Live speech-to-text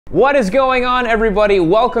What is going on, everybody?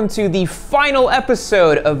 Welcome to the final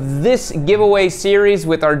episode of this giveaway series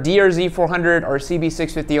with our DRZ 400, our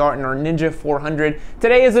CB650R, and our Ninja 400.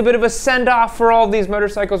 Today is a bit of a send-off for all of these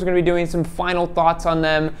motorcycles. We're going to be doing some final thoughts on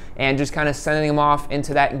them and just kind of sending them off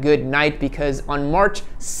into that good night, because on March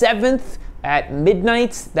 7th at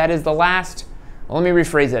midnight, that is the last... Well, let me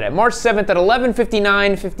rephrase it. At March 7th at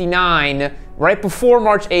 11:59:59, right before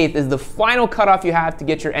March 8th, is the final cutoff you have to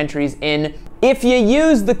get your entries in. If you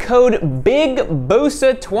use the code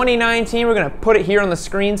BIGBUSA2019, we're going to put it here on the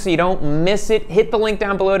screen so you don't miss it. Hit the link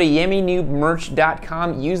down below to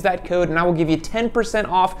YammieNoobMerch.com. Use that code and I will give you 10%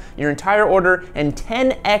 off your entire order and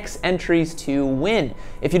 10x entries to win.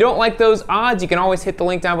 If you don't like those odds, you can always hit the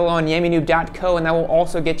link down below on YammieNoob.co, and that will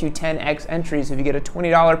also get you 10x entries. If you get a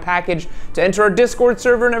 $20 package to enter our Discord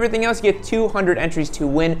server and everything else, you get 200 entries to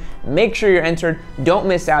win. Make sure you're entered. Don't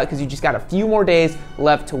miss out, because you just got a few more days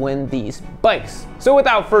left to win these bikes. So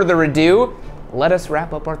without further ado, let us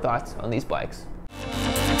wrap up our thoughts on these bikes.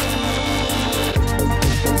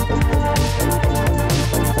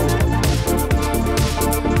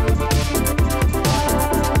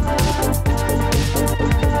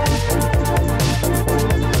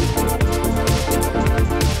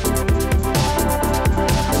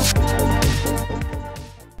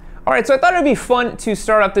 All right, so I thought it'd be fun to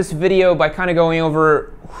start off this video by kind of going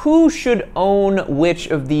over who should own which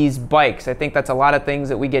of these bikes. I think that's a lot of things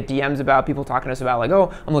that we get DMs about, people talking to us about, like,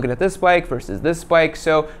 oh, I'm looking at this bike versus this bike.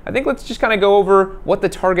 So I think let's just kind of go over what the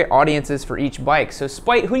target audience is for each bike. So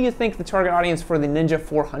Spite, who do you think the target audience for the Ninja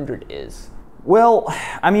 400 is? Well,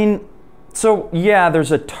 I mean, so yeah,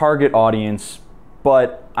 there's a target audience,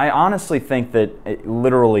 but I honestly think that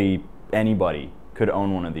literally anybody could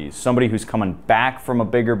own one of these. Somebody who's coming back from a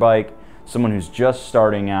bigger bike, someone who's just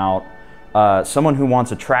starting out, someone who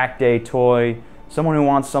wants a track day toy, someone who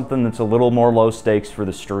wants something that's a little more low stakes for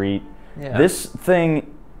the street. Yeah. This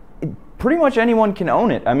thing, pretty much anyone can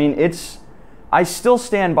own it. I mean, I still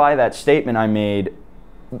stand by that statement I made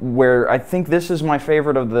where I think this is my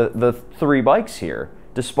favorite of the three bikes here,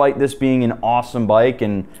 despite this being an awesome bike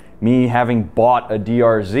and me having bought a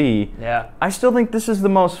DRZ. Yeah. I still think this is the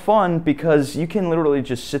most fun because you can literally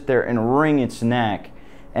just sit there and wring its neck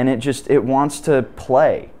and it wants to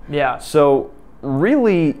play. Yeah. So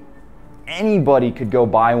really anybody could go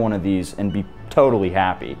buy one of these and be totally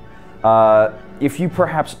happy. If you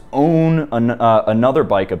perhaps own another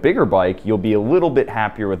bike, a bigger bike, you'll be a little bit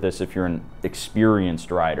happier with this if you're an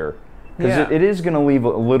experienced rider, because it is going to leave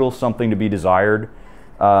a little something to be desired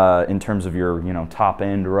in terms of your top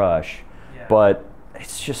end rush. Yeah. But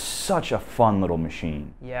it's just such a fun little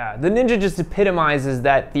machine. Yeah, the Ninja just epitomizes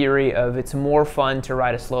that theory of it's more fun to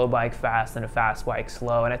ride a slow bike fast than a fast bike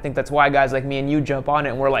slow. And I think that's why guys like me and you jump on it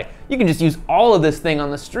and we're like, you can just use all of this thing on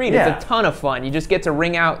the street. Yeah. It's a ton of fun. You just get to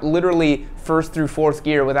ring out literally first through fourth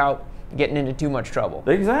gear without getting into too much trouble.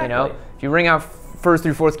 Exactly. You know, if you ring out first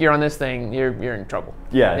through fourth gear on this thing, you're in trouble.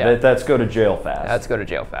 Yeah, that's go to jail fast. That's go to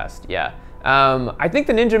jail fast, yeah. I think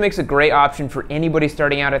the Ninja makes a great option for anybody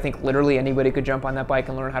starting out. I think literally anybody could jump on that bike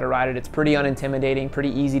and learn how to ride it. It's pretty unintimidating, pretty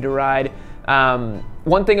easy to ride.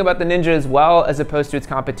 One thing about the Ninja as well, as opposed to its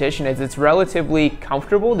competition, is it's relatively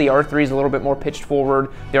comfortable. The R3 is a little bit more pitched forward.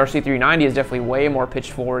 The RC390 is definitely way more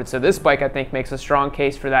pitched forward. So this bike, I think, makes a strong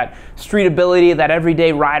case for that street ability, that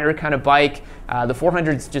everyday rider kind of bike. The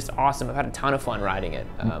 400 is just awesome. I've had a ton of fun riding it.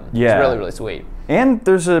 It's really, really sweet. And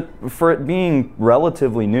for it being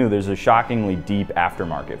relatively new, there's a shockingly deep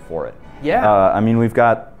aftermarket for it. Yeah. I mean, we've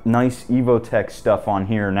got nice Evotech stuff on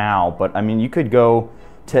here now, but I mean, you could go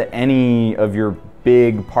to any of your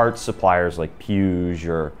big parts suppliers like Puge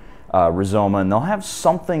or Rizoma, and they'll have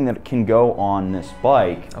something that can go on this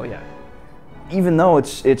bike. Oh yeah. Even though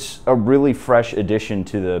it's a really fresh addition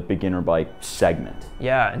to the beginner bike segment.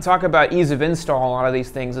 Yeah, and talk about ease of install on a lot of these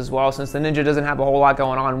things as well. Since the Ninja doesn't have a whole lot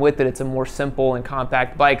going on with it, it's a more simple and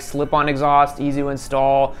compact bike. Slip-on exhaust, easy to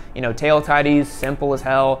install, tail tidies, simple as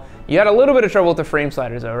hell. You had a little bit of trouble with the frame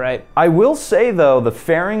sliders though, right? I will say though, the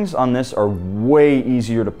fairings on this are way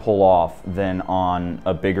easier to pull off than on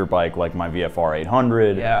a bigger bike like my VFR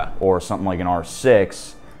 800 or something like an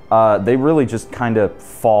R6. They really just kind of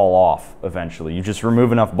fall off eventually. You just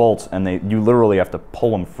remove enough bolts and you literally have to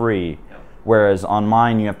pull them free. Whereas on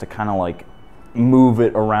mine, you have to kind of like move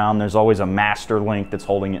it around. There's always a master link that's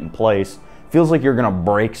holding it in place. Feels like you're gonna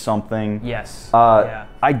break something. Yes.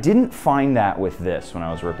 I didn't find that with this when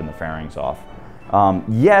I was ripping the fairings off.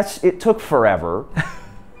 Yes, it took forever,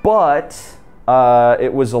 but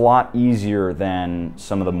it was a lot easier than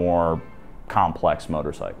some of the more complex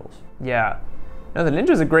motorcycles. Yeah. No, the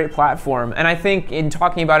Ninja's a great platform, and I think in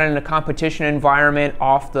talking about it in a competition environment,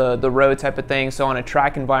 off the road type of thing, so on a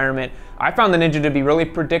track environment, I found the Ninja to be really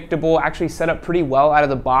predictable, actually set up pretty well out of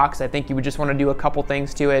the box. I think you would just want to do a couple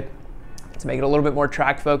things to it to make it a little bit more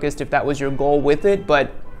track focused if that was your goal with it,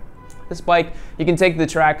 but this bike, you can take the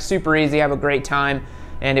track super easy, have a great time,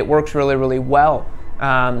 and it works really, really well.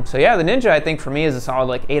 So yeah, the Ninja, I think for me is a solid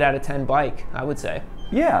like 8 out of 10 bike, I would say.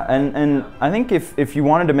 Yeah, and I think if you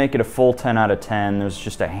wanted to make it a full 10 out of 10, there's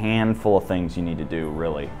just a handful of things you need to do,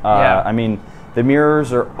 really. Yeah. I mean, the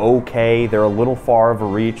mirrors are okay. They're a little far of a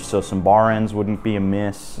reach, so some bar ends wouldn't be a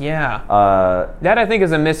miss. Yeah. That I think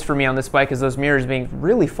is a miss for me on this bike, is those mirrors being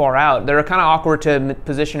really far out. They're kind of awkward to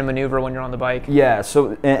position and maneuver when you're on the bike. Yeah,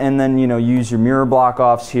 so, and then, you know, use your mirror block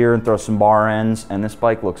offs here and throw some bar ends, and this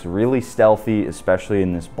bike looks really stealthy, especially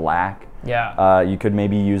in this black. Yeah. You could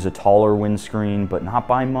maybe use a taller windscreen, but not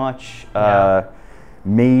by much. Yeah.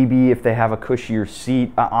 Maybe if they have a cushier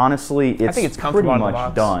seat. Honestly, I think it's pretty comfortable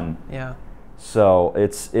much done. Yeah. So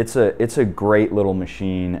it's a great little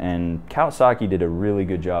machine, and Kawasaki did a really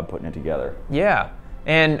good job putting it together. Yeah,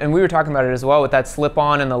 and we were talking about it as well with that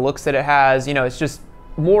slip-on and the looks that it has. You know, it's just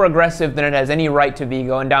more aggressive than it has any right to be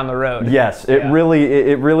going down the road. Yes, it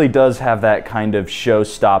really does have that kind of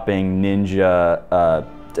show-stopping Ninja.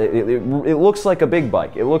 It looks like a big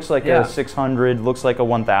bike. It looks like a 600. Looks like a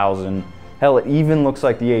 1000. Hell, it even looks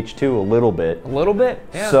like the H2 a little bit. A little bit.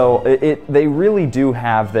 Yeah. So they really do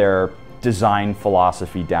have their design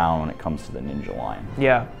philosophy down when it comes to the Ninja line.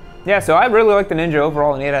 Yeah. Yeah, so I really like the Ninja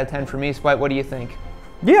overall, an 8 out of 10 for me. Spite, what do you think?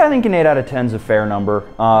 Yeah, I think an 8 out of 10 is a fair number.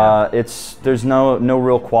 There's no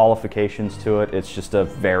real qualifications to it. It's just a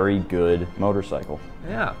very good motorcycle.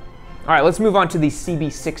 Yeah. All right, let's move on to the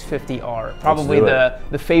CB650R. Probably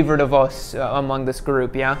the favorite of us among this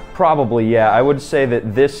group, yeah? Probably, yeah. I would say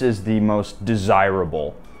that this is the most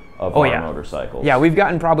desirable of our motorcycles. Yeah, we've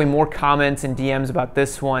gotten probably more comments and DMs about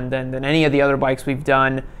this one than any of the other bikes we've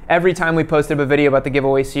done. Every time we posted up a video about the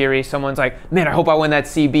giveaway series, someone's like, man, I hope I win that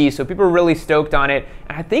CB. So people are really stoked on it.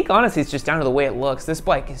 And I think, honestly, it's just down to the way it looks. This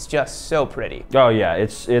bike is just so pretty. Oh, yeah.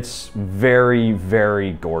 It's very,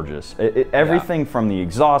 very gorgeous. Everything from the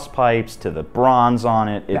exhaust pipes to the bronze on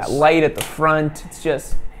it. That light at the front. It's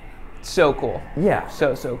just so cool. Yeah.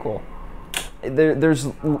 So cool. There's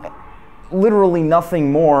literally nothing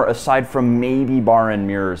more aside from maybe bar end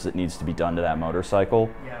mirrors that needs to be done to that motorcycle.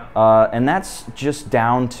 Yeah. And that's just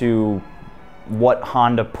down to what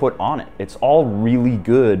Honda put on it. It's all really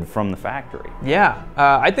good from the factory. Yeah,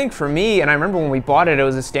 I think for me, and I remember when we bought it, it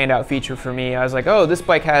was a standout feature for me. I was like, oh, this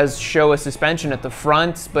bike has Showa suspension at the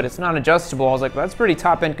front, but it's not adjustable. I was like, well, that's a pretty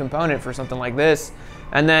top-end component for something like this.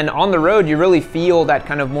 And then on the road, you really feel that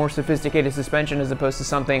kind of more sophisticated suspension as opposed to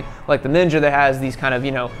something like the Ninja that has these kind of,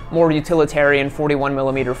 you know, more utilitarian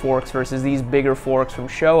 41mm forks versus these bigger forks from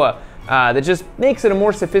Showa. That just makes it a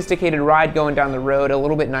more sophisticated ride going down the road, a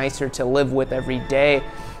little bit nicer to live with every day.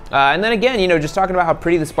 And then again, you know, just talking about how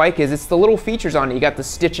pretty this bike is, it's the little features on it. You got the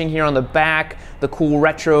stitching here on the back, the cool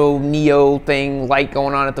retro Neo thing, light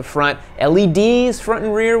going on at the front, LEDs front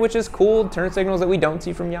and rear, which is cool, turn signals that we don't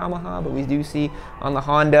see from Yamaha, but we do see on the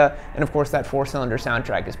Honda. And of course, that 4-cylinder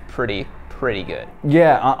soundtrack is pretty good.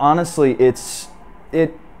 Yeah, honestly,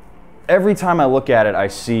 every time I look at it, I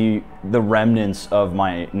see the remnants of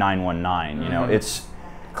my 919. You know, it's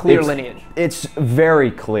clear lineage. It's very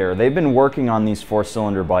clear. They've been working on these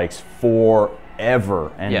 4-cylinder bikes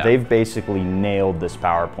forever, and they've basically nailed this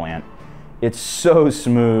power plant. It's so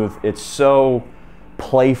smooth. It's so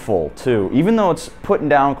playful too. Even though it's putting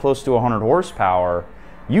down close to 100 horsepower,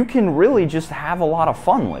 you can really just have a lot of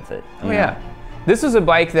fun with it. Oh yeah. This is a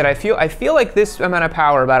bike that I feel like this amount of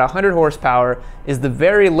power, about 100 horsepower, is the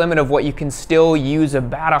very limit of what you can still use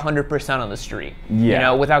about 100% on the street. Yeah. You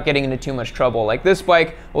know, without getting into too much trouble. Like this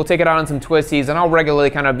bike, we'll take it out on some twisties, and I'll regularly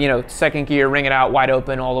kind of, you know, second gear, ring it out wide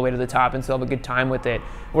open all the way to the top and still have a good time with it.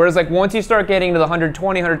 Whereas like once you start getting to the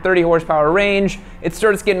 120, 130 horsepower range, it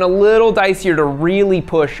starts getting a little dicier to really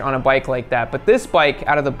push on a bike like that. But this bike,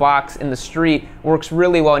 out of the box in the street, works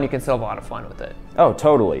really well, and you can still have a lot of fun with it. Oh,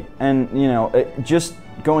 totally. And you know, just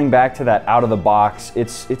going back to that out of the box,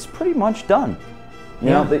 it's pretty much done. You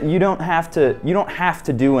know, that you don't have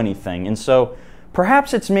to do anything. And so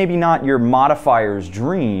perhaps it's maybe not your modifier's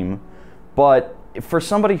dream, but for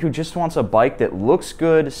somebody who just wants a bike that looks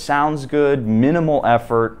good, sounds good, minimal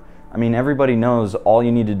effort, I mean, everybody knows all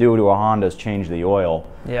you need to do to a Honda is change the oil.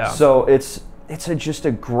 Yeah. So it's just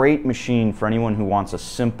a great machine for anyone who wants a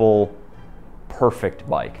simple, perfect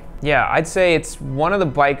bike. Yeah, I'd say it's one of the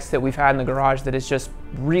bikes that we've had in the garage that is just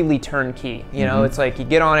really turnkey. You know, it's like you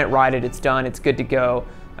get on it, ride it, it's done, it's good to go.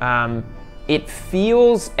 It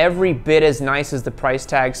feels every bit as nice as the price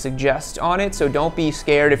tag suggests on it, so don't be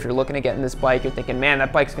scared if you're looking at getting this bike. You're thinking, man,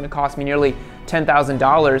 that bike's gonna cost me nearly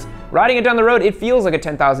 $10,000. Riding it down the road, it feels like a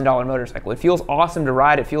 $10,000 motorcycle. It feels awesome to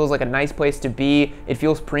ride. It feels like a nice place to be. It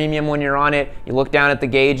feels premium when you're on it. You look down at the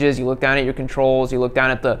gauges, you look down at your controls, you look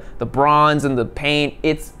down at the bronze and the paint.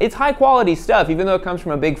 It's high quality stuff, even though it comes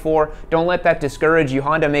from a Big 4. Don't let that discourage you.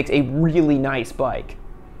 Honda makes a really nice bike.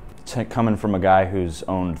 Coming from a guy who's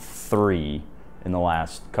owned 3 in the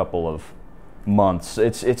last couple of months,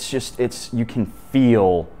 it's you can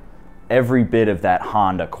feel every bit of that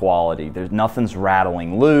Honda quality. There's nothing's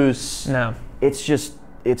rattling loose. No.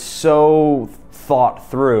 It's so thought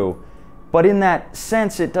through. But in that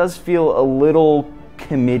sense, it does feel a little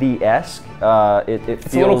committee-esque.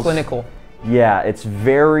 It's a little clinical. Yeah, it's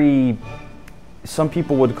very, some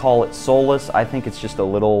people would call it soulless. I think it's just a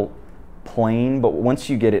little plain, but once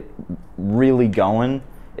you get it really going,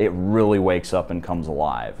 it really wakes up and comes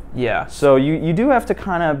alive. Yeah. So you do have to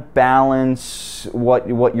kind of balance what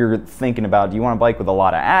you're thinking about. Do you want a bike with a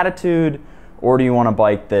lot of attitude, or do you want a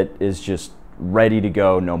bike that is just ready to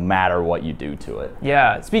go no matter what you do to it?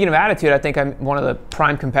 Yeah, speaking of attitude, I think I'm one of the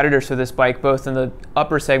prime competitors for this bike, both in the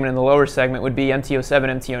upper segment and the lower segment, would be MT-07,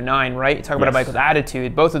 MT-09, right? You talk about a bike with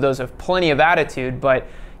attitude. Both of those have plenty of attitude, but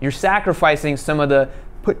you're sacrificing some of the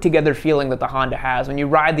put together feeling that the Honda has. When you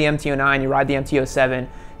ride the MT-09, you ride the MT-07,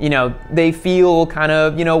 you know, they feel kind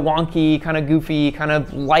of, you know, wonky, kind of goofy, kind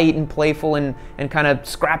of light and playful and kind of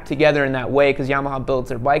scrapped together in that way, because Yamaha builds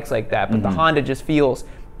their bikes like that. But the Honda just feels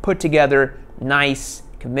put together, nice,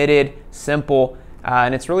 committed, simple,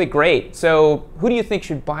 and it's really great. So who do you think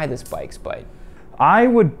should buy this bike, Spite? I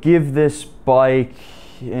would give this bike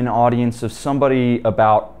an audience of somebody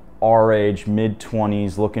about our age,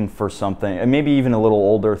 mid-20s, looking for something, and maybe even a little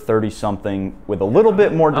older, 30-something, with a little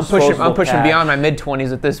bit more disposable I'm pushing cash. Beyond my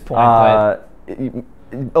mid-20s at this point. But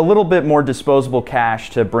A little bit more disposable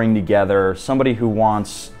cash to bring together. Somebody who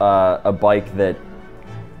wants a bike that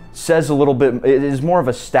says a little bit, it is more of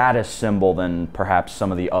a status symbol than perhaps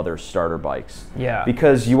some of the other starter bikes. Yeah.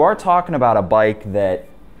 Because you are talking about a bike that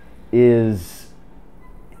is,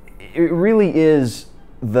 it really is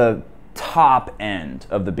the top end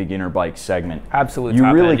of the beginner bike segment. Absolute you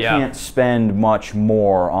top really end, yeah. can't spend much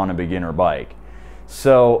more on a beginner bike.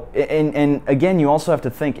 So, and again, you also have to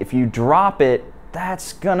think, if you drop it,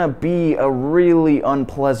 that's gonna be a really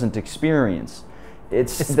unpleasant experience.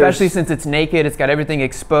 Especially since it's naked, it's got everything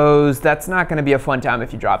exposed. That's not going to be a fun time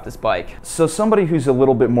if you drop this bike. So somebody who's a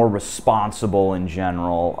little bit more responsible in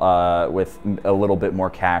general, with a little bit more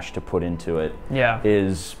cash to put into it,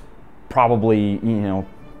 is probably, you know,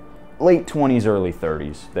 late 20s, early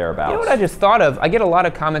 30s, thereabouts. You know what I just thought of? I get a lot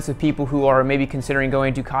of comments of people who are maybe considering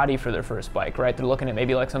going Ducati for their first bike, right? They're looking at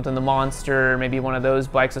maybe like something, the Monster, maybe one of those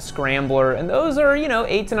bikes, a Scrambler, and those are, you know,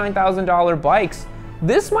 $8,000 to $9,000 bikes.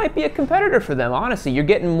 This might be a competitor for them, honestly. You're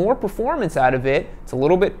getting more performance out of it. It's a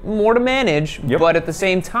little bit more to manage, but at the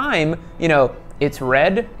same time, you know, it's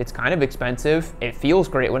red, it's kind of expensive, it feels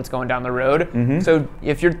great when it's going down the road. So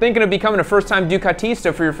if you're thinking of becoming a first-time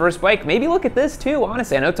Ducatista for your first bike, maybe look at this too,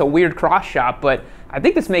 honestly. I know it's a weird cross shop, but I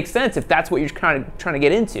think this makes sense if that's what you're kind of trying to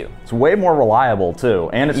get into. It's way more reliable too,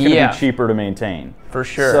 and it's going to be cheaper to maintain. For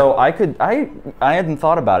sure. So I hadn't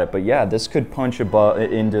thought about it, but yeah, this could punch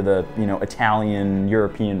into the, you know, Italian,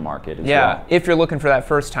 European market as well. If you're looking for that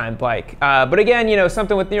first-time bike. But again, you know,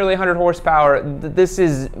 something with nearly 100 horsepower, this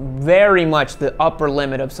is very much the upper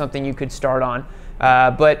limit of something you could start on.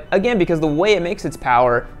 But again, because the way it makes its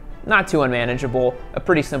power, not too unmanageable, a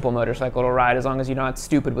pretty simple motorcycle to ride as long as you're not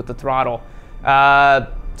stupid with the throttle.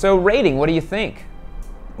 So rating, what do you think?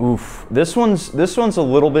 Oof, this one's a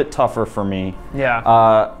little bit tougher for me. Yeah.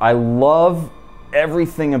 I love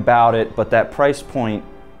everything about it, but that price point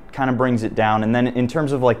kind of brings it down. And then in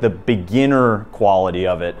terms of like the beginner quality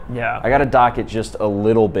of it, I got to dock it just a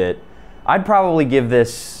little bit. I'd probably give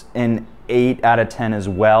this an 8 out of 10 as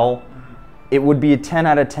well. It would be a 10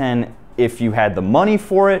 out of 10 if you had the money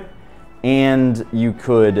for it and you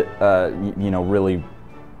could, you know, really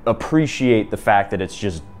appreciate the fact that it's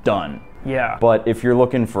just done. Yeah. But if you're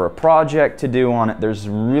looking for a project to do on it, there's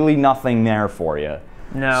really nothing there for you.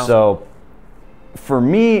 No. So for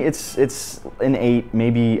me, it's an 8.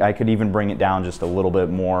 Maybe I could even bring it down just a little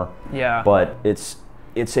bit more. Yeah. But it's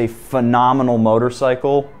a phenomenal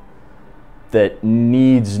motorcycle that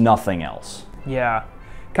needs nothing else. Yeah.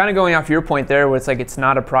 Kind of going off your point there, where it's like it's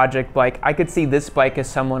not a project bike. I could see this bike as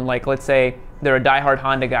someone like, let's say, they're a diehard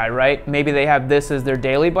Honda guy, right? Maybe they have this as their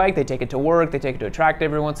daily bike. They take it to work, they take it to a track day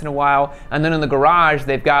every once in a while, and then in the garage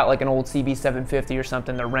they've got like an old CB750 or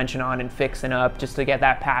something they're wrenching on and fixing up just to get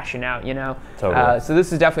that passion out, you know? Totally. So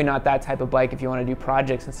this is definitely not that type of bike if you want to do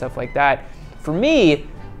projects and stuff like that. For me,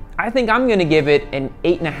 I think I'm going to give it an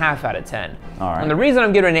 8.5 out of 10. All right. And the reason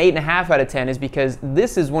I'm giving it an 8.5 out of 10 is because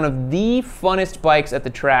this is one of the funnest bikes at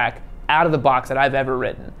the track out of the box that I've ever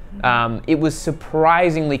ridden. It was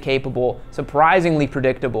surprisingly capable, surprisingly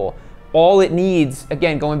predictable. All it needs,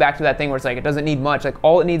 again, going back to that thing where it's like it doesn't need much, like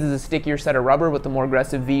all it needs is a stickier set of rubber with the more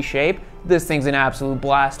aggressive V shape. This thing's an absolute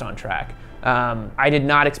blast on track. I did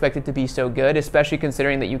not expect it to be so good, especially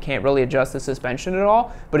considering that you can't really adjust the suspension at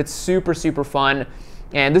all, but it's super, super fun.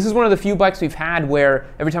 And this is one of the few bikes we've had where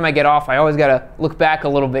every time I get off, I always gotta look back a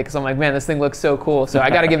little bit because I'm like, man, this thing looks so cool. So I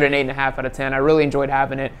gotta give it an 8.5 out of 10. I really enjoyed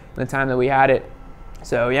having it the time that we had it.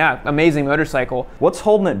 So yeah, amazing motorcycle. What's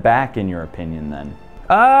holding it back in your opinion then?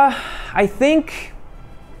 I think,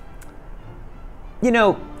 you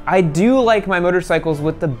know, I do like my motorcycles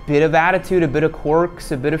with a bit of attitude, a bit of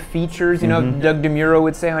quirks, a bit of features, you know, Doug DeMuro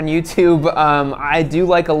would say on YouTube. I do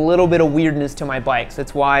like a little bit of weirdness to my bikes.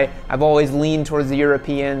 That's why I've always leaned towards the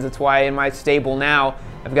Europeans. That's why in my stable now,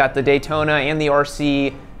 I've got the Daytona and the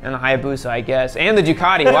RC and the Hayabusa, I guess, and the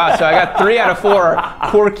Ducati. Wow, so I got 3 out of 4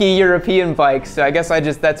 quirky European bikes. So I guess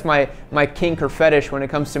that's my kink or fetish when it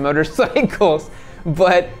comes to motorcycles.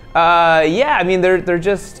 But yeah, I mean, they're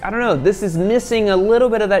just, I don't know, this is missing a little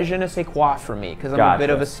bit of that je ne sais quoi for me, because I'm a bit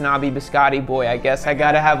of a snobby biscotti boy, I guess. I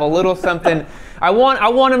gotta have a little something. I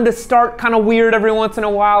want them to start kind of weird every once in a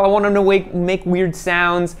while. I want them to make weird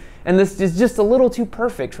sounds. And this is just a little too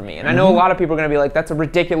perfect for me. And I know a lot of people are gonna be like, that's a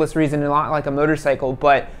ridiculous reason to not like a motorcycle,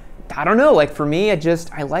 but I don't know, like for me,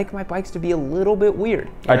 I like my bikes to be a little bit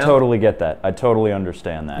weird. I totally get that. I totally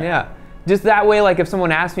understand that. Yeah. Just that way, like if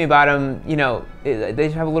someone asks me about them, you know,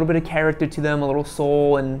 they have a little bit of character to them, a little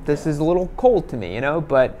soul, and this is a little cold to me, you know,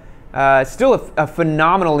 but still a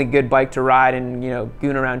phenomenally good bike to ride and, you know,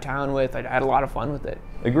 goon around town with. I had a lot of fun with it.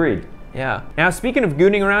 Agreed. Yeah. Now, speaking of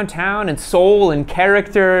gooning around town and soul and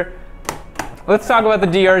character, let's talk about the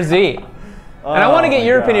DRZ. And I want to get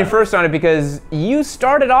your opinion first on it because you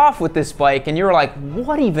started off with this bike and you were like,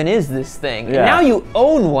 what even is this thing? And now you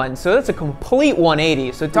own one, so that's a complete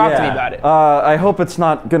 180. So talk to me about it. I hope it's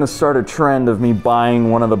not going to start a trend of me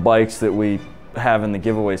buying one of the bikes that we have in the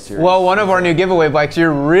giveaway series. Well, one of our new giveaway bikes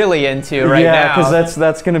you're really into right now. Yeah, because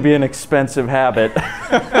that's going to be an expensive habit.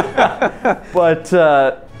 But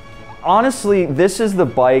honestly, this is the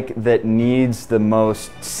bike that needs the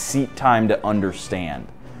most seat time to understand.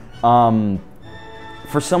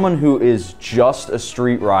 For someone who is just a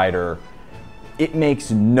street rider, it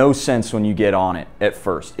makes no sense when you get on it at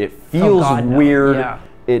first. It feels weird. Yeah.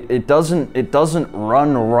 It doesn't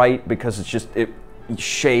run right because it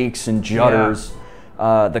shakes and judders.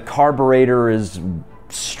 The carburetor is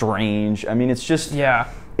strange. I mean, it's just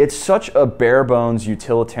it's such a bare bones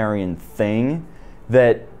utilitarian thing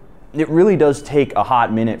that it really does take a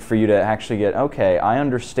hot minute for you to actually get, okay, I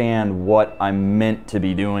understand what I'm meant to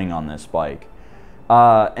be doing on this bike.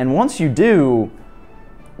 And once you do,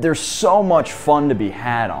 there's so much fun to be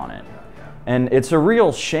had on it. And it's a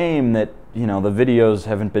real shame that, you know, the videos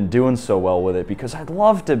haven't been doing so well with it because I'd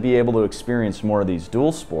love to be able to experience more of these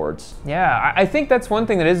dual sports. Yeah, I think that's one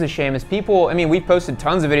thing that is a shame is people, I mean, we've posted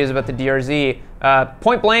tons of videos about the DRZ.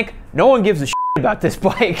 Point blank, no one gives a shit about this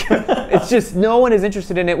bike. It's just no one is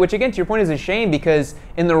interested in it, which again, to your point, is a shame because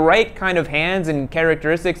in the right kind of hands and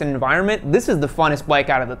characteristics and environment, this is the funnest bike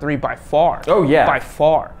out of the 3 by far. Oh yeah. By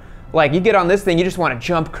far. Like you get on this thing, you just want to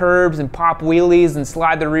jump curbs and pop wheelies and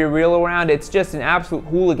slide the rear wheel around. It's just an absolute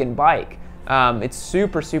hooligan bike. It's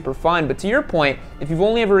super, super fun. But to your point, if you've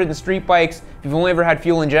only ever ridden street bikes, if you've only ever had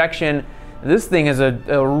fuel injection, this thing is a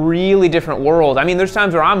really different world. I mean, there's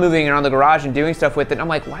times where I'm moving around the garage and doing stuff with it, and I'm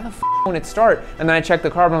like, why the f won't it start? And then I check the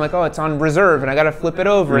carb, and I'm like, oh, it's on reserve, and I gotta flip it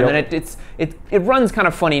over, and then it runs kind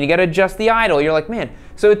of funny, and you gotta adjust the idle. You're like, man.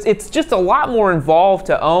 So it's just a lot more involved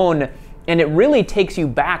to own, and it really takes you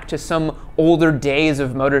back to some older days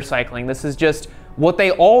of motorcycling. This is just what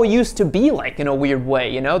they all used to be like in a weird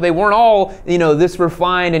way, you know? They weren't all, you know, this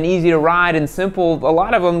refined and easy to ride and simple. A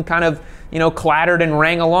lot of them kind of, you know, clattered and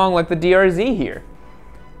rang along like the DRZ here.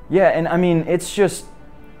 Yeah, and I mean, it's just,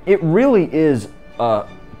 it really is a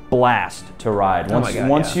blast to ride.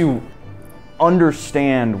 Once you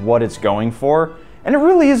understand what it's going for, and it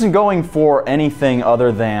really isn't going for anything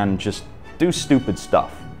other than just do stupid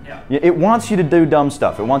stuff. It wants you to do dumb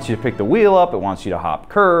stuff. It wants you to pick the wheel up. It wants you to hop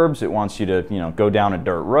curbs. It wants you to, you know, go down a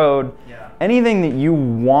dirt road. Anything that you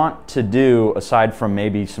want to do aside from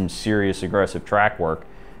maybe some serious aggressive track work,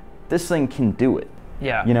 this thing can do it.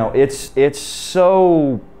 Yeah. You know, it's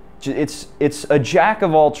a jack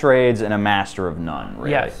of all trades and a master of none, really.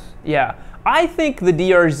 Yes. Yeah. I think the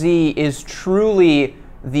DRZ is truly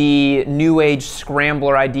the new age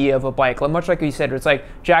scrambler idea of a bike. Much like you said, it's like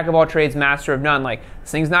jack of all trades, master of none. Like,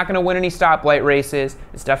 this thing's not going to win any stoplight races.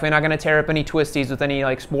 It's definitely not going to tear up any twisties with any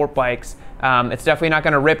like sport bikes. It's definitely not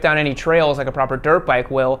going to rip down any trails like a proper dirt bike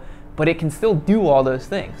will. But it can still do all those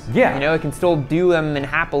things. Yeah. You know, it can still do them and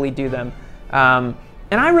happily do them.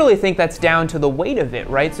 And I really think that's down to the weight of it,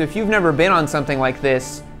 right? So if you've never been on something like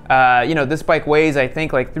this, you know, this bike weighs, I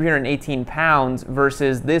think, like 318 pounds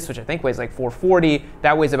versus this, which I think weighs like 440.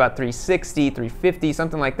 That weighs about 360, 350,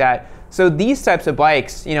 something like that. So these types of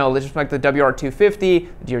bikes, you know, just like the WR250,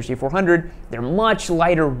 the DRZ 400, they're much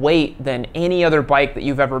lighter weight than any other bike that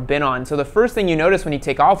you've ever been on. So the first thing you notice when you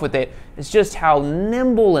take off with it is just how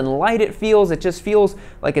nimble and light it feels. It just feels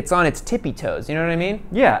like it's on its tippy toes. You know what I mean?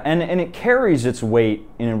 Yeah, and it carries its weight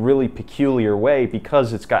in a really peculiar way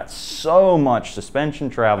because it's got so much suspension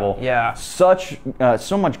travel, Yeah.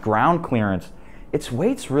 so much ground clearance. Its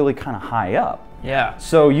weight's really kind of high up. Yeah.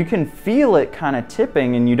 So you can feel it kind of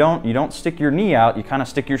tipping, and you don't stick your knee out, you kind of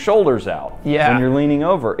stick your shoulders out Yeah. when you're leaning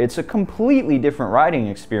over. It's a completely different riding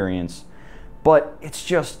experience, but it's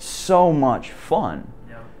just so much fun.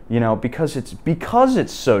 Yeah. You know, because it's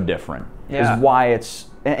so different Yeah. is why it's,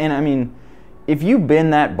 and I mean, if you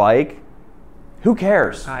bend that bike, who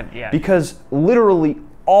cares? Yeah. Because literally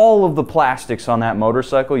all of the plastics on that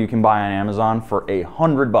motorcycle you can buy on Amazon for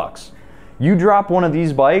 $100. You drop one of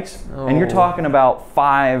these bikes, and you're talking about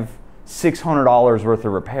 $500–600 worth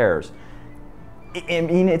of repairs. I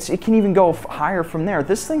mean, it can even go higher from there.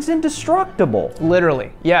 This thing's indestructible.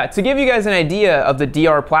 Literally. Yeah, to give you guys an idea of the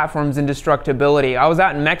DR platform's indestructibility, I was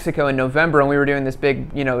out in Mexico in November, and we were doing this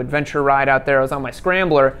big, you know, adventure ride out there. I was on my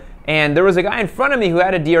Scrambler, and there was a guy in front of me who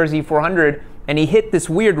had a DRZ 400, and he hit this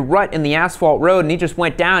weird rut in the asphalt road, and he just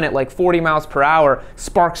went down at like 40 miles per hour,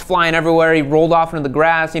 sparks flying everywhere. He rolled off into the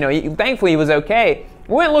grass. You know, thankfully he was okay.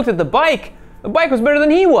 We went and looked at the bike. The bike was better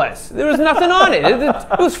than he was. There was nothing on it.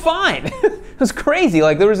 It was fine. It was crazy.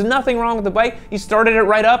 Like, there was nothing wrong with the bike. He started it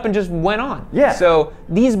right up and just went on. Yeah. So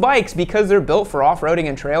these bikes, because they're built for off-roading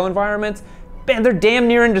and trail environments, man, they're damn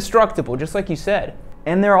near indestructible, just like you said.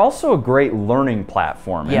 And they're also a great learning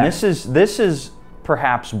platform. And Yeah. this is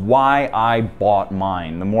perhaps why I bought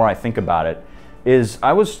mine. The more I think about it, is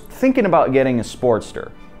I was thinking about getting a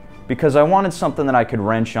Sportster because I wanted something that I could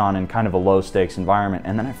wrench on in kind of a low stakes environment.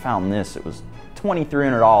 And then I found this. It was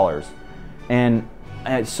 $2,300. And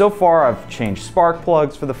so far I've changed spark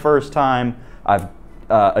plugs for the first time. I've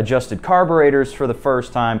adjusted carburetors for the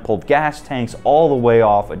first time, pulled gas tanks all the way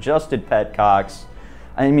off, adjusted petcocks.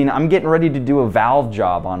 I mean, I'm getting ready to do a valve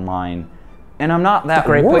job on mine. And I'm not that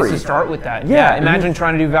Great worried. place to start with that. Yeah, Imagine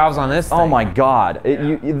trying to do valves on this thing. Oh my God.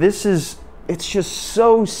 It's just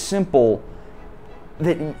so simple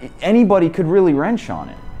that anybody could really wrench on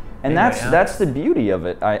it. And that's the beauty of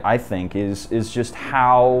it, I think, is just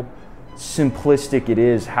how simplistic it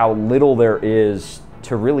is, how little there is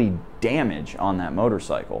to really damage on that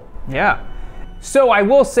motocycle. Yeah. So I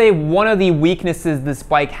will say one of the weaknesses this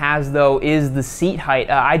bike has, though, is the seat height.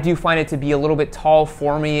 I do find it to be a little bit tall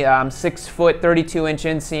for me. 6 foot, 32 inch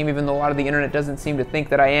inseam, even though a lot of the internet doesn't seem to think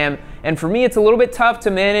that I am. And for me, it's a little bit tough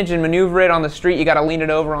to manage and maneuver it on the street. You got to lean it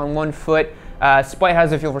over on 1 foot. Spite, how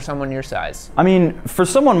does it feel for someone your size? I mean, for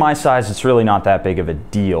someone my size, it's really not that big of a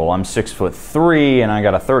deal. I'm 6'3", and I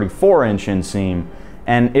got a 34 inch inseam,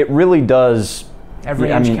 and it really does.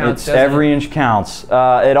 Every inch counts. Every inch counts.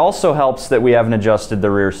 It also helps that we haven't adjusted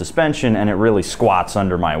the rear suspension, and it really squats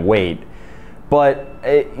under my weight. But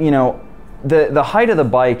you know, the height of the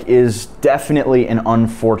bike is definitely an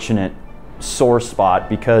unfortunate sore spot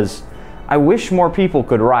because I wish more people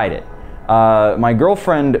could ride it. My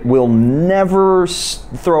girlfriend will never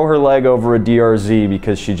throw her leg over a DRZ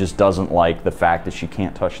because she just doesn't like the fact that she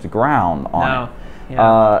can't touch the ground on it.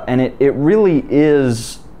 Yeah. And it really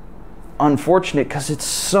is unfortunate because it's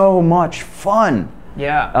so much fun.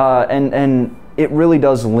 Yeah. And it really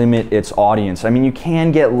does limit its audience. I mean, you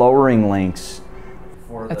can get lowering links.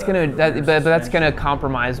 That's gonna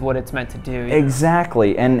compromise what it's meant to do.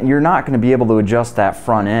 Exactly, and you're not going to be able to adjust that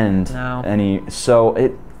front end so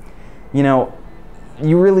it, you know,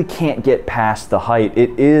 you really can't get past the height.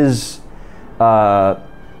 It is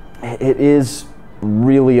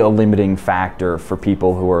really a limiting factor for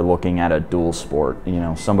people who are looking at a dual sport. You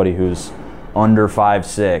know, somebody who's under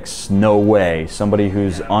 5'6", no way. Somebody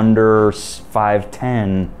who's under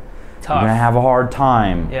 5'10", Tough. you're gonna have a hard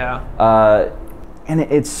time. Yeah. And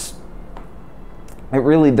it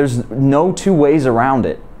really, there's no two ways around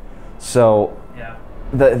it. So, yeah.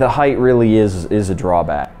 the height really is a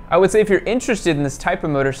drawback. I would say if you're interested in this type of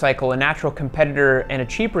motorcycle, a natural competitor and a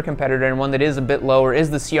cheaper competitor and one that is a bit lower is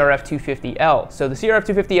the CRF 250L. So the CRF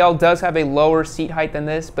 250L does have a lower seat height than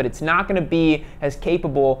this, but it's not going to be as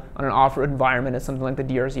capable on an off-road environment as something like the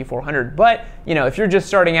DRZ 400. But you know, if you're just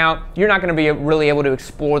starting out, you're not going to be really able to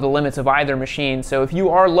explore the limits of either machine. So if you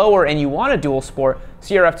are lower and you want a dual sport,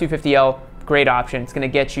 CRF 250L, great option. It's going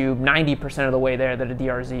to get you 90% of the way there that a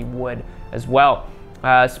DRZ would as well.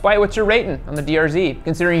 Spite, what's your rating on the DRZ,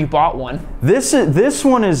 considering you bought one? This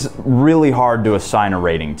one is really hard to assign a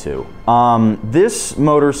rating to. This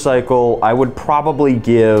motorcycle, I would probably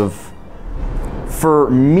give, for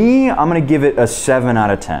me, I'm gonna give it a 7 out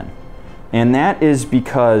of 10. And that is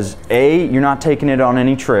because A, you're not taking it on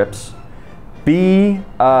any trips. B,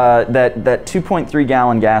 that 2.3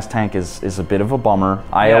 gallon gas tank is a bit of a bummer.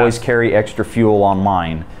 I always carry extra fuel on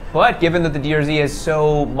mine. But given that the DRZ is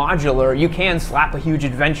so modular, you can slap a huge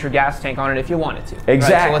adventure gas tank on it if you wanted to.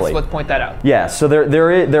 Exactly. Right? So let's point that out. Yeah, so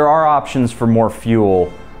there are options for more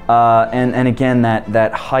fuel. And again,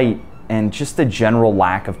 that height and just the general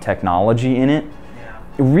lack of technology in it,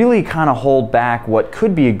 really kind of hold back what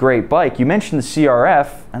could be a great bike. You mentioned the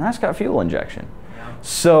CRF, and that's got fuel injection. Yeah.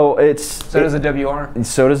 So does the WR. And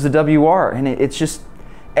so does the WR. And it's just,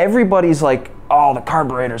 everybody's like, oh, the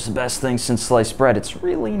carburetor's the best thing since sliced bread. It's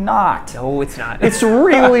really not. No, it's not. It's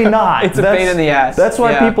really not. It's a pain in the ass. That's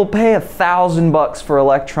why people pay $1,000 for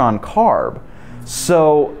Electron carb.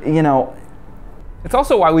 So, you know. It's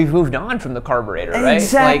also why we've moved on from the carburetor, right?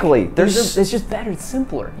 Exactly. Like, it's just better, it's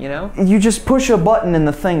simpler, you know? You just push a button and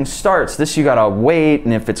the thing starts. This you gotta wait,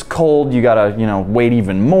 and if it's cold, you gotta, you know, wait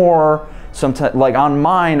even more. Sometimes, like on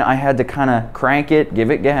mine, I had to kind of crank it,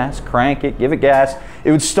 give it gas, crank it, give it gas.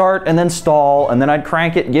 It would start and then stall, and then I'd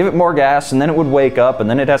crank it, give it more gas, and then it would wake up, and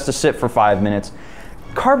then it has to sit for 5 minutes.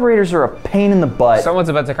 Carburetors are a pain in the butt. Someone's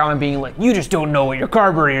about to comment being like, you just don't know what your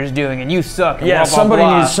carburetor's doing, and you suck. And yeah, blah, blah,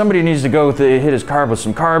 blah. somebody needs to go hit his carb with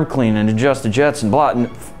some carb clean and adjust the jets and blah, and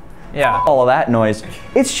all of that noise.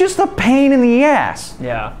 It's just a pain in the ass.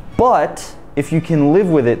 Yeah. But if you can live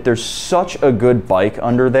with it, there's such a good bike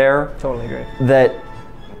under there. Totally agree. That,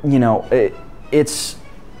 you know, it's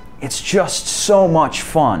just so much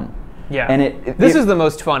fun. Yeah. And this is the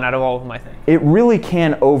most fun out of all of them, I think. It really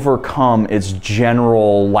can overcome its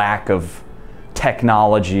general lack of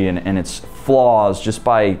technology and its flaws just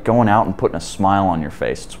by going out and putting a smile on your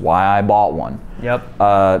face. It's why I bought one. Yep.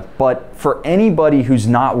 But for anybody who's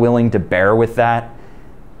not willing to bear with that,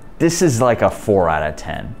 this is like a 4 out of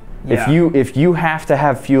 10. Yeah. If you have to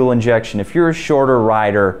have fuel injection, if you're a shorter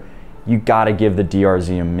rider, you gotta give the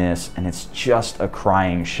DRZ a miss, and it's just a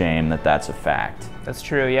crying shame that that's a fact. That's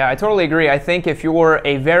true, yeah, I totally agree. I think if you're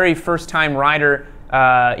a very first-time rider,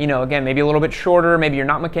 you know, again, maybe a little bit shorter, maybe you're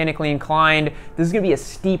not mechanically inclined, this is gonna be a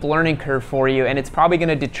steep learning curve for you, and it's probably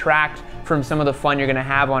gonna detract from some of the fun you're gonna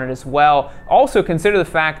have on it as well. Also, consider the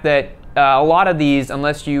fact that a lot of these,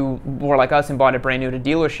 unless you were like us and bought it brand new at a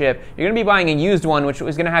dealership, you're going to be buying a used one, which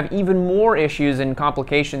is going to have even more issues and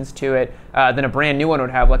complications to it than a brand new one would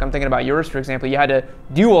have. Like I'm thinking about yours, for example. You had to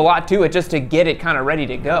do a lot to it just to get it kind of ready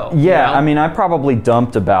to go. Yeah, you know? I mean, I probably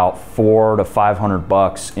dumped about $400 to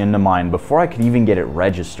 $500 into mine before I could even get it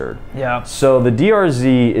registered. Yeah. So the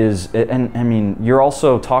DRZ is, and I mean, you're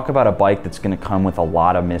also talk about a bike that's going to come with a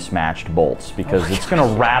lot of mismatched bolts because it's going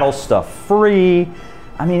to rattle stuff free.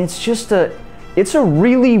 I mean, it's a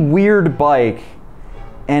really weird bike,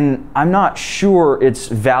 and I'm not sure its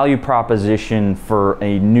value proposition for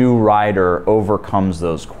a new rider overcomes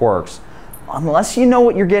those quirks, unless you know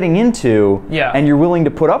what you're getting into and you're willing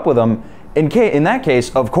to put up with them. In that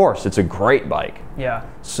case, of course, it's a great bike. Yeah.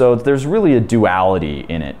 So there's really a duality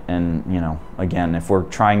in it, and you know, again, if we're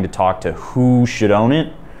trying to talk to who should own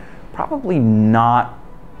it, probably not.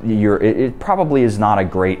 It probably is not a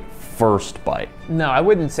great first bike. No, I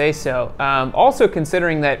wouldn't say so. Also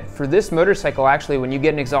considering that for this motorcycle, actually, when you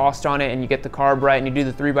get an exhaust on it and you get the carb right and you do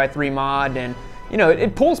the 3x3 mod, and you know,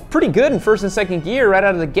 it pulls pretty good in first and second gear right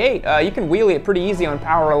out of the gate. You can wheelie it pretty easy on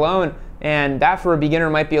power alone, and that for a beginner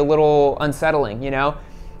might be a little unsettling, you know?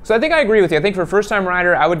 So I think I agree with you. I think for a first-time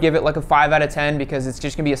rider, I would give it like a 5 out of 10 because it's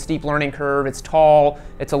just gonna be a steep learning curve. It's tall,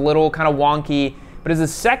 it's a little kind of wonky. But as a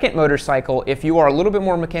second motorcycle, if you are a little bit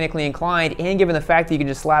more mechanically inclined, and given the fact that you can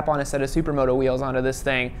just slap on a set of supermoto wheels onto this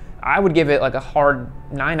thing, I would give it like a hard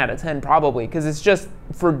 9 out of 10 probably, because it's just,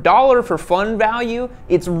 for fun value,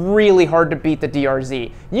 it's really hard to beat the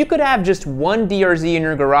DRZ. You could have just one DRZ in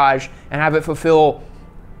your garage and have it fulfill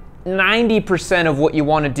 90% of what you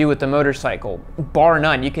want to do with the motorcycle, bar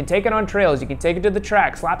none. You can take it on trails, you can take it to the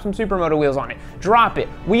track, slap some supermoto wheels on it, drop it,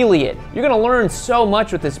 wheelie it. You're gonna learn so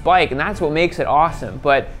much with this bike, and that's what makes it awesome.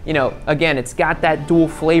 But, you know, again, it's got that dual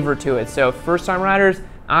flavor to it. So first time riders,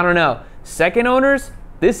 I don't know. Second owners,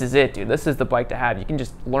 this is it, dude. This is the bike to have. You can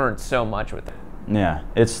just learn so much with it. Yeah,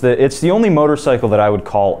 it's the only motorcycle that I would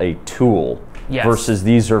call a tool. Yes. Versus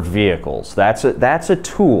these are vehicles. That's a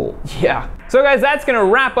tool. Yeah. So guys, that's gonna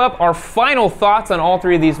wrap up our final thoughts on all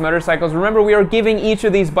three of these motorcycles. Remember, we are giving each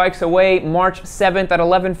of these bikes away March 7th at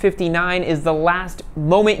 11:59 is the last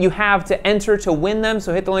moment you have to enter to win them,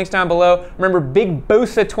 so hit the links down below. Remember, Big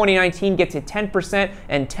Bosa 2019 gets you 10%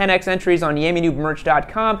 and 10x entries on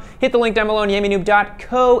YammieNoobMerch.com. Hit the link down below on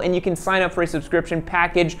YammieNoob.co and you can sign up for a subscription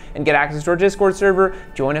package and get access to our Discord server.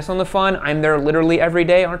 Join us on the fun. I'm there literally every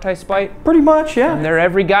day, aren't I, Spite? Pretty much, yeah. I'm there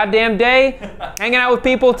every goddamn day, hanging out with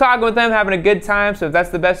people, talking with them, having a good time. So if that's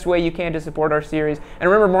the best way you can to support our series. And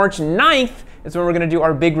remember, March 9th is when we're gonna do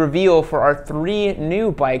our big reveal for our 3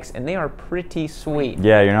 new bikes, and they are pretty sweet.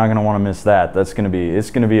 Yeah, you're not gonna wanna miss that. It's gonna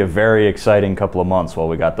be a very exciting couple of months while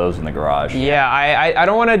we got those in the garage. Yeah, I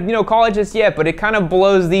don't wanna call it just yet, but it kind of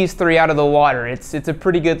blows these 3 out of the water. It's a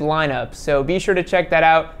pretty good lineup. So be sure to check that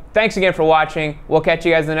out. Thanks again for watching. We'll catch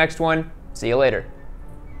you guys in the next one. See you later.